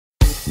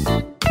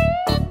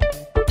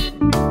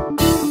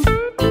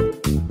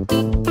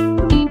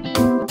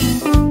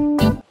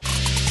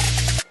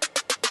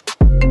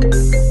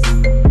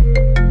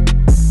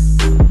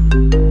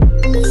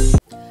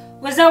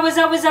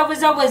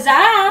What's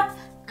up?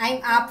 I'm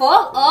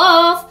Apple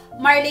of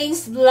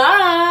Marlene's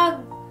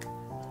Vlog.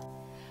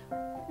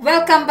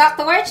 Welcome back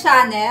to our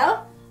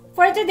channel.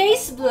 For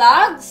today's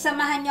vlog,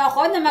 samahan niyo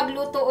ako na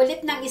magluto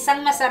ulit ng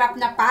isang masarap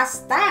na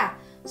pasta.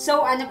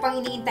 So, ano pang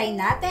iniintay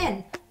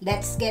natin?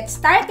 Let's get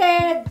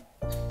started!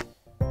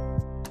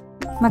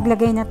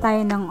 Maglagay na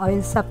tayo ng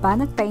oil sa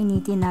pan at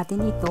painitin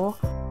natin ito.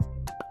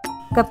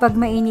 Kapag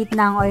mainit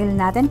na ang oil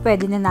natin,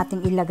 pwede na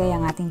nating ilagay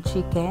ang ating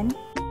chicken.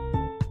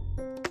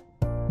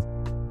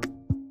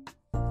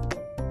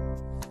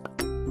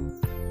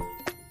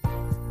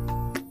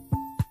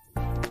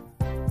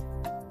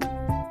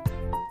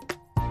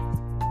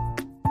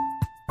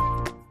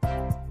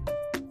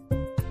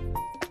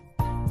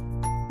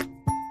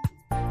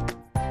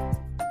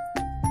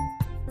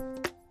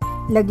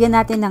 Lagyan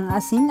natin ng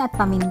asin at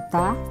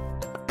paminta.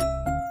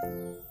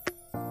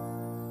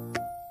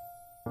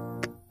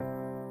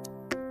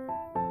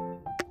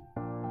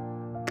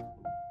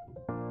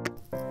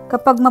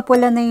 Kapag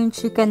mapula na yung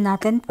chicken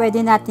natin, pwede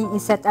natin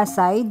iset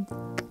aside.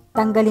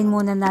 Tanggalin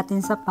muna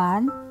natin sa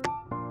pan.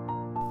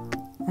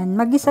 And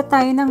mag-isa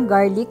tayo ng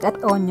garlic at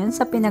onion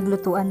sa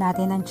pinaglutuan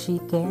natin ng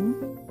chicken.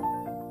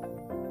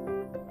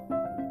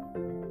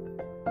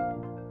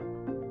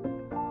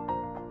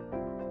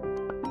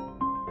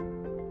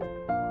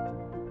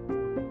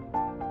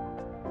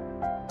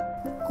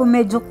 Kung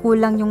medyo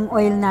kulang yung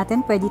oil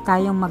natin, pwede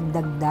tayong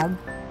magdagdag.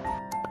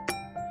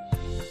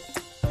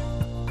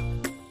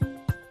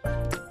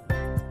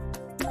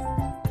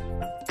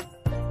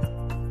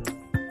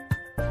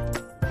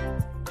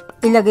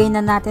 Ilagay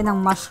na natin ang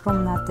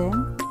mushroom natin.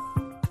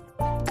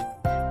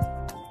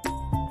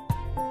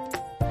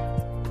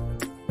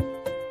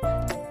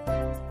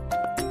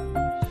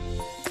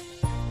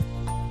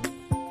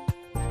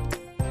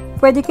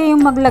 Pwede kayong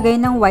maglagay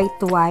ng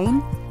white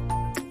wine.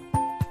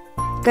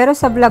 Pero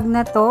sa vlog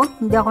na to,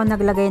 hindi ako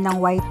naglagay ng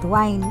white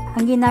wine.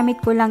 Ang ginamit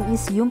ko lang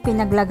is yung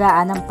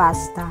pinaglagaan ng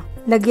pasta.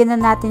 Lagyan na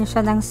natin siya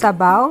ng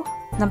sabaw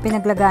ng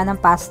pinaglagaan ng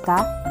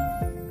pasta.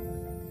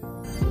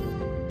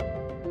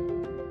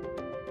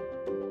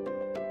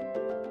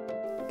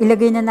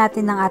 Ilagay na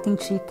natin ang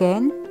ating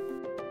chicken.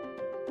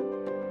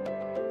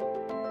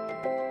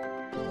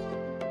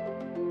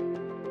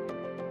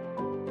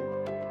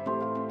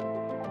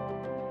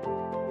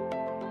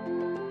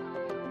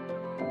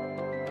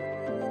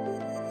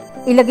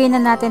 Ilagay na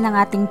natin ang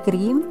ating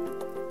cream.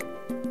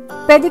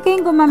 Pwede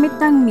kayong gumamit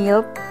ng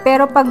milk,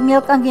 pero pag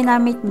milk ang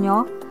ginamit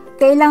nyo,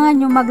 kailangan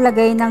nyo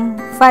maglagay ng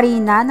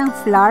farina, ng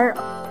flour,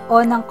 o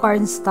ng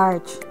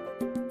cornstarch.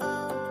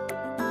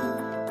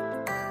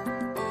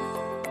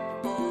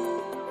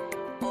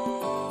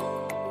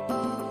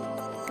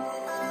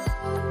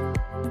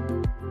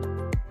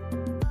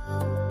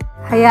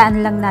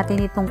 Hayaan lang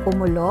natin itong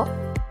kumulo.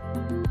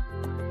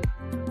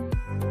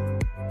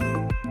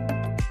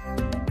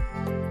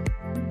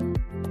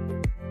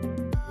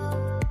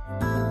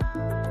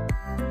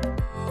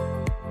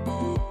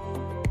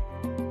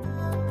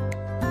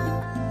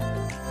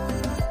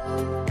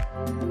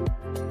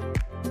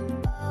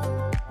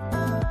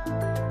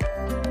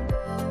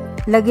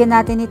 Lagyan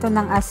natin ito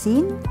ng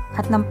asin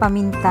at ng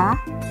paminta.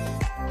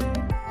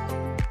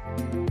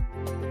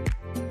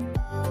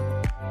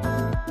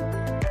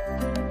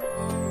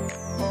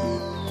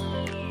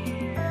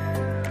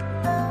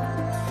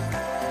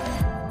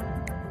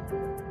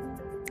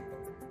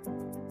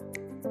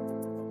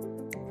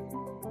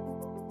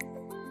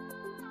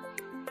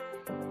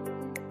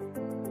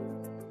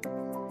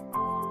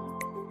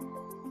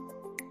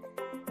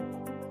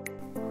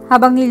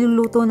 Habang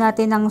niluluto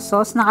natin ang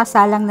sauce,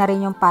 nakasalang na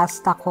rin yung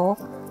pasta ko.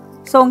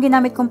 So, ang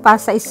ginamit kong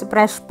pasta is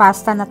fresh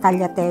pasta na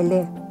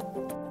tagliatelle.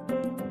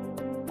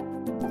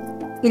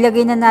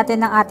 Ilagay na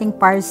natin ang ating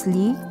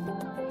parsley.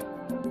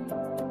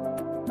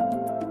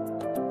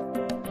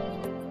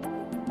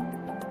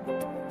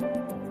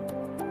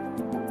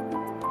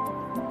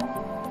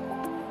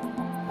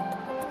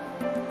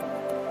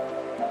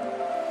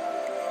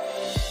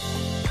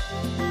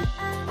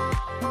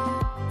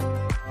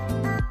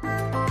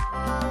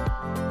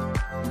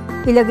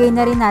 Ilagay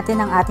na rin natin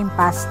ang ating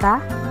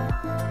pasta.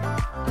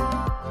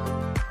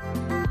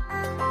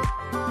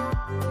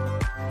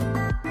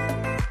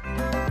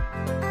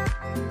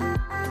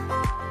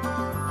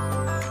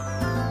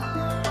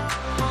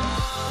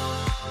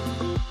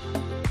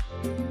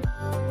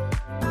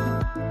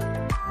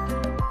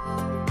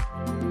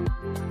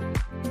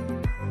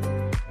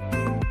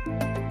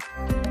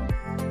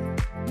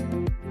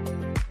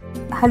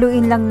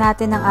 Haluin lang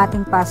natin ang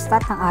ating pasta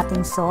at ang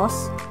ating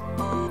sauce.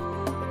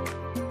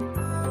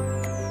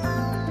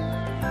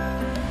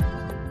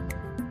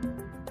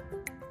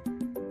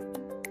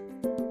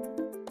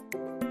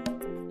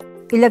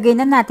 Ilagay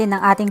na natin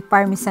ang ating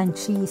parmesan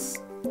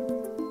cheese.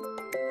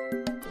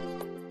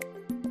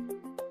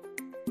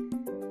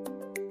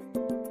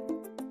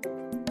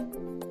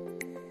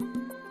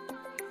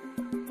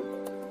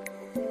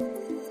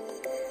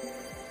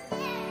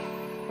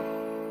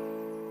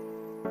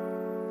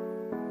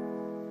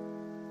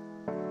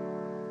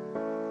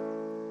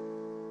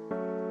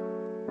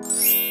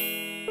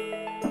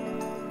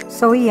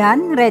 So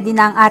yan, ready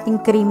na ang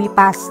ating creamy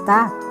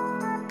pasta.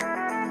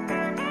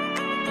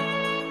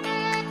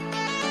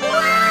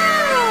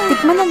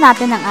 Tikman na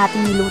natin ang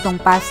ating nilutong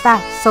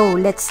pasta. So,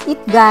 let's eat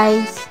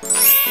guys!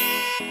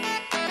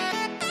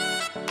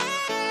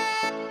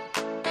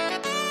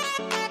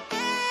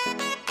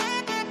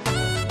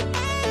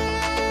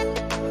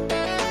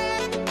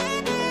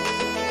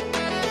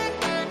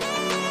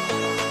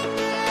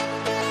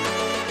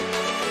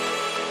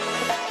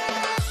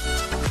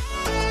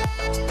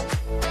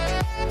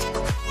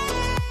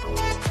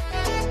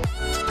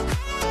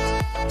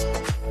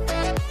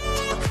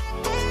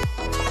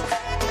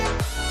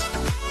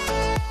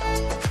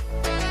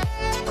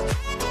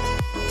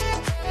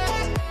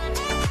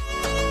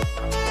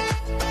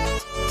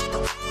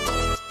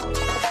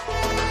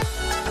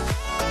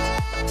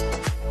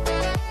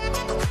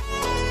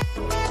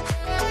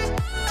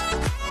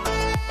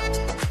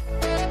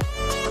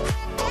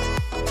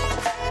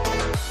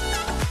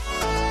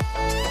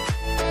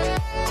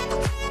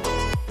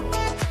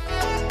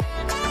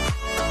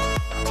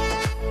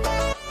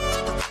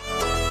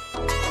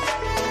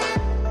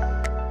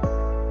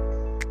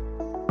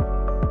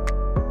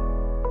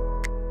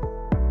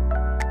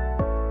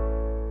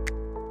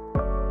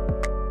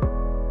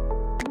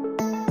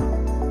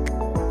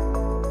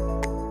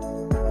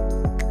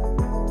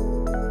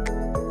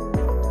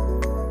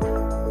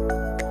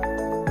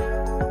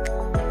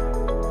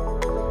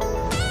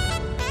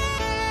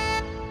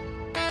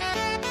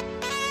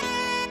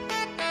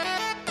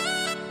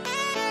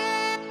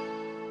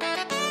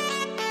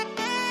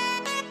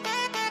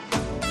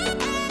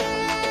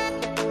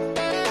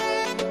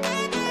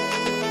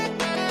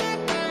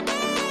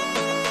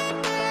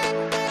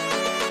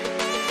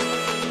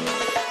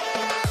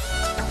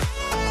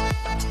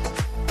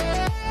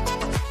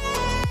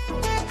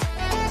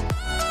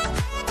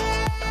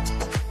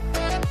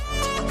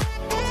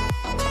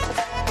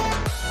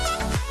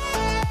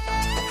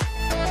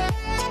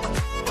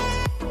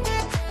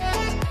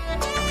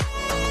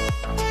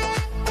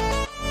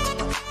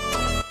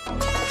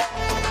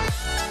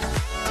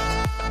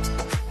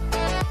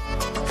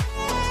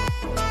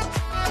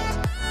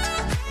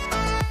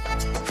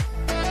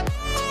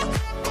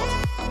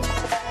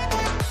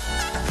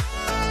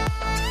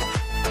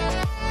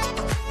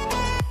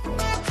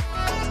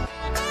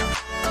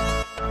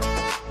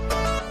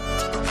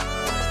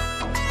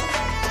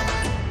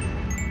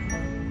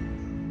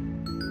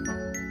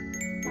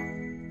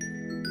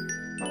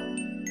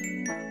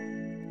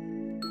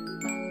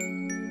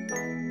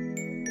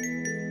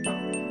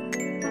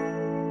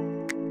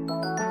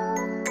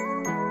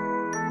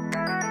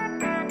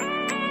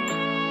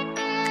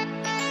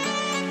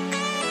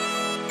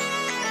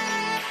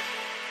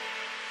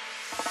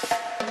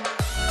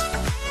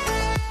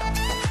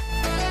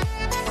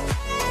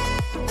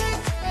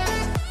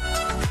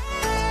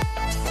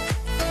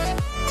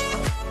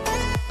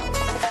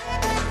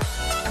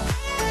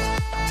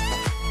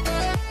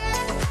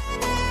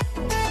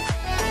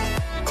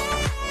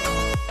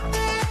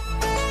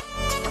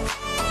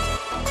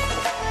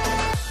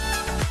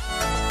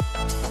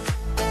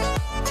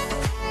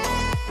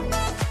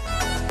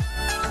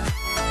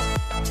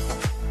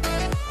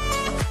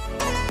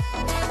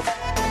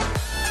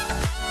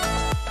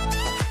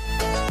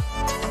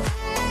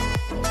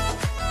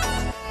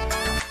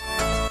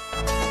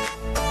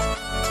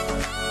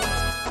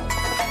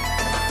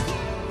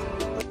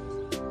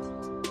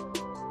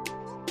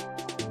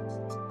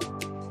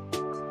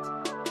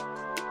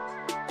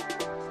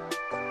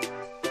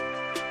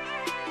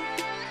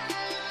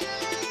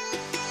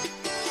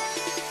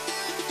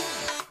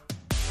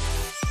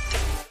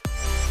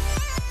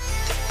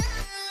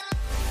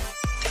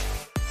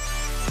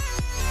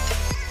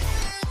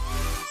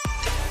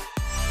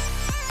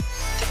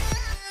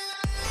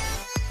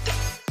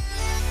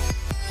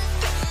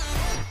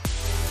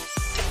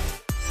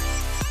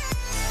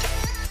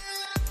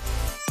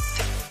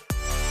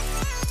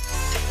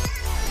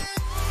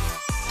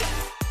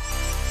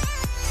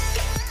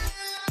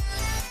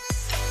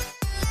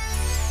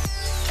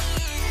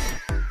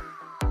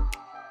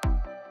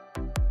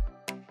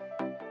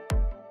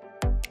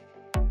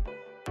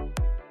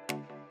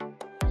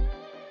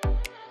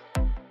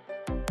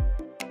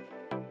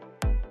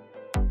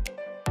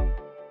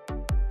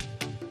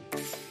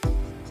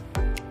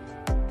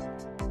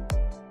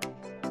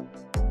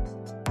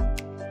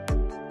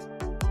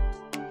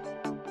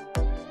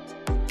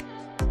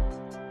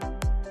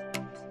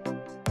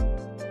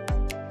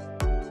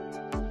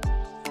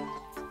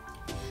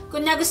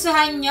 Kung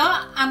nagustuhan nyo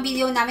ang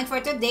video namin for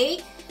today,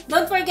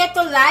 don't forget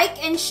to like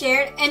and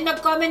share and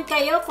mag-comment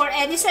kayo for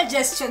any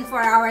suggestion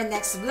for our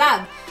next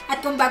vlog.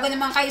 At kung bago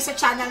naman kayo sa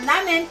channel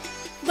namin,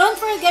 don't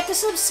forget to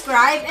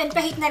subscribe and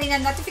pahit na rin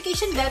ang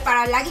notification bell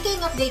para lagi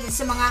kayong updated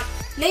sa mga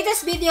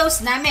latest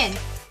videos namin.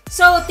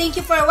 So, thank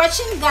you for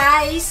watching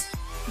guys!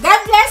 God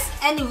bless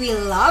and we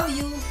love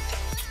you!